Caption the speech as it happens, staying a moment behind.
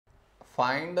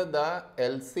Find the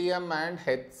LCM and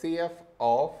HCF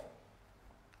of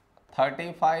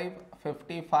 35,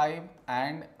 55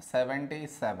 and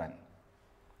 77.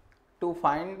 To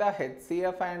find the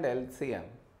HCF and LCM,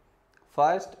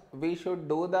 first we should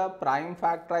do the prime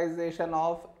factorization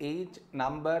of each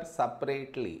number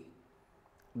separately,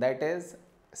 that is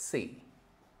C.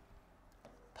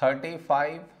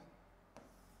 35,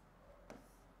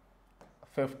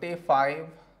 55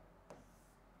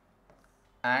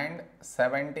 and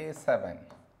 77.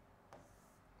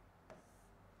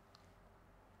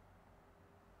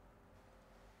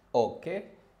 Okay,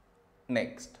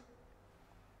 next.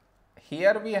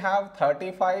 Here we have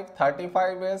 35,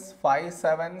 35 is 5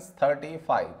 sevens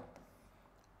 35.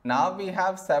 Now we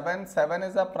have 7, 7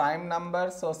 is a prime number,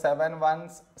 so 7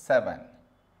 ones 7.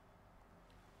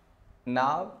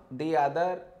 Now the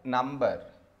other number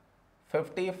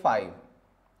 55,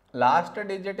 last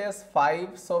digit is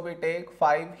 5, so we take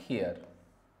 5 here.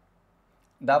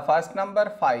 The first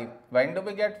number 5, when do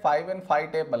we get 5 in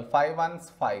 5 table? 5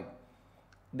 ones 5.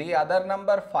 The other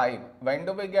number 5, when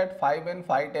do we get 5 in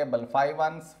 5 table? 5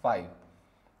 ones 5.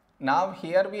 Now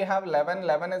here we have 11,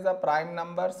 11 is a prime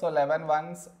number, so 11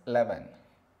 ones 11.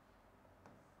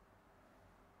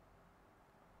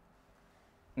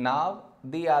 Now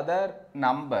the other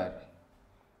number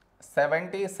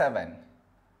 77,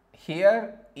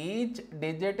 here each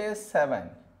digit is 7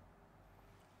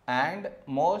 and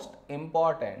most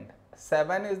important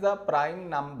 7 is the prime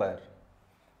number,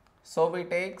 so we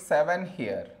take 7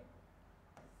 here.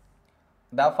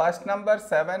 The first number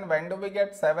 7, when do we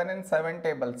get 7 in 7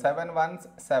 table? 7 ones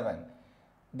 7.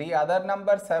 The other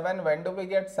number 7, when do we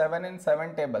get 7 in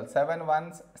 7 table? 7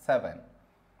 ones 7.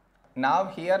 Now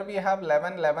here we have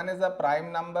 11, 11 is a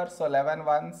prime number, so 11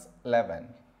 ones 11.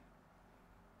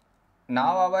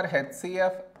 Now our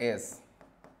HCF is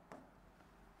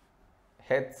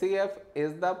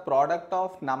the product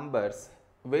of numbers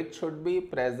which should be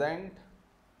present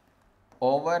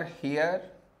over here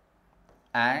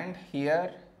and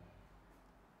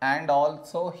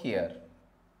also here.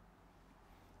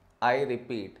 I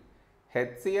repeat,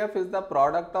 HCF is the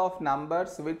product of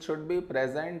numbers which should be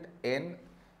present in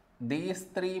these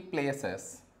three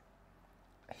places,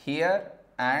 here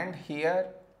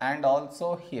and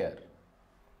also here.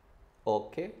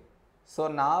 Okay, so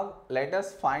now let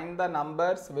us find the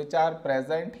numbers which are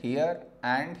present here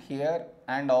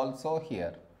and also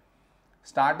here.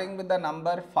 Starting with the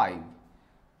number 5.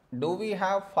 Do we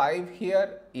have 5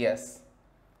 here? Yes.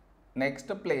 Next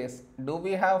place, do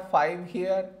we have 5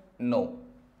 here? No.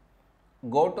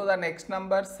 Go to the next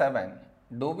number 7.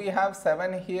 Do we have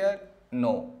 7 here?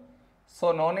 No.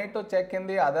 So no need to check in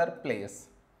the other place.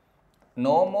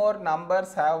 No more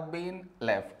numbers have been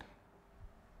left.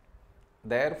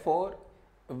 Therefore,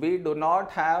 we do not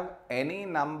have any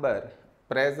number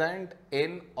present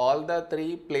in all the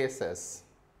three places.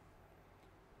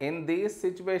 In these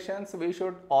situations, we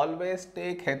should always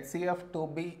take HCF to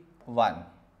be 1.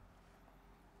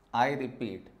 I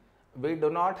repeat, we do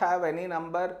not have any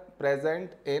number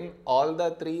present in all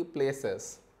the three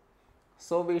places.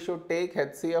 So we should take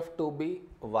HCF to be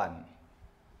 1.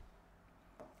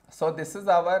 So this is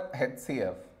our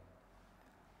HCF.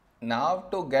 Now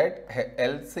to get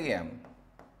LCM,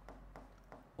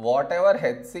 whatever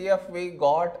HCF we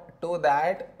got, to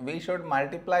that we should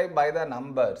multiply by the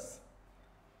numbers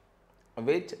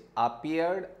which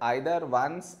appeared either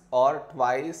once or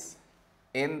twice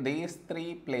in these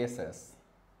three places.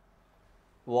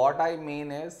 What I mean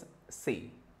is,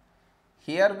 see,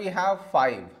 here we have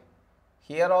 5,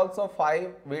 here also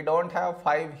 5, we don't have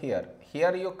 5 here.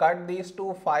 Here you cut these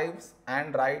two 5s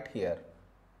and write here.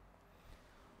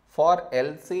 For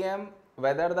LCM,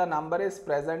 whether the number is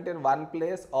present in one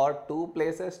place or two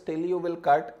places, still you will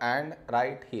cut and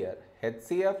write here.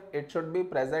 HCF, it should be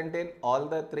present in all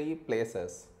the three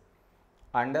places.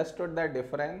 Understood the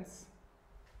difference?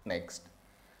 Next.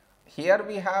 Here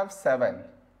we have 7.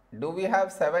 Do we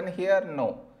have 7 here?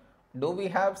 No. Do we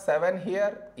have 7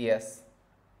 here? Yes.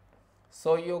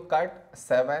 So you cut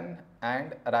 7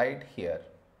 and write here.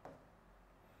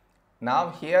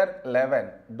 Now here 11.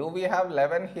 Do we have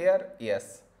 11 here?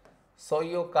 Yes. So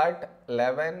you cut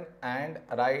 11 and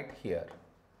write here.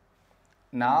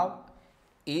 Now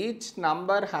each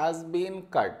number has been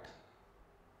cut.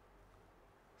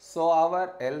 So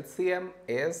our LCM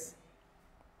is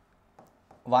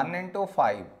 1 into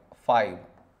 5, 5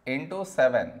 into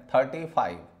 7,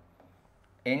 35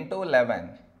 into 11,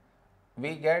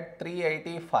 we get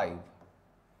 385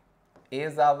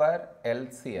 is our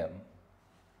LCM.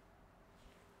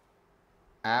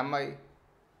 Am I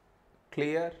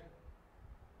clear?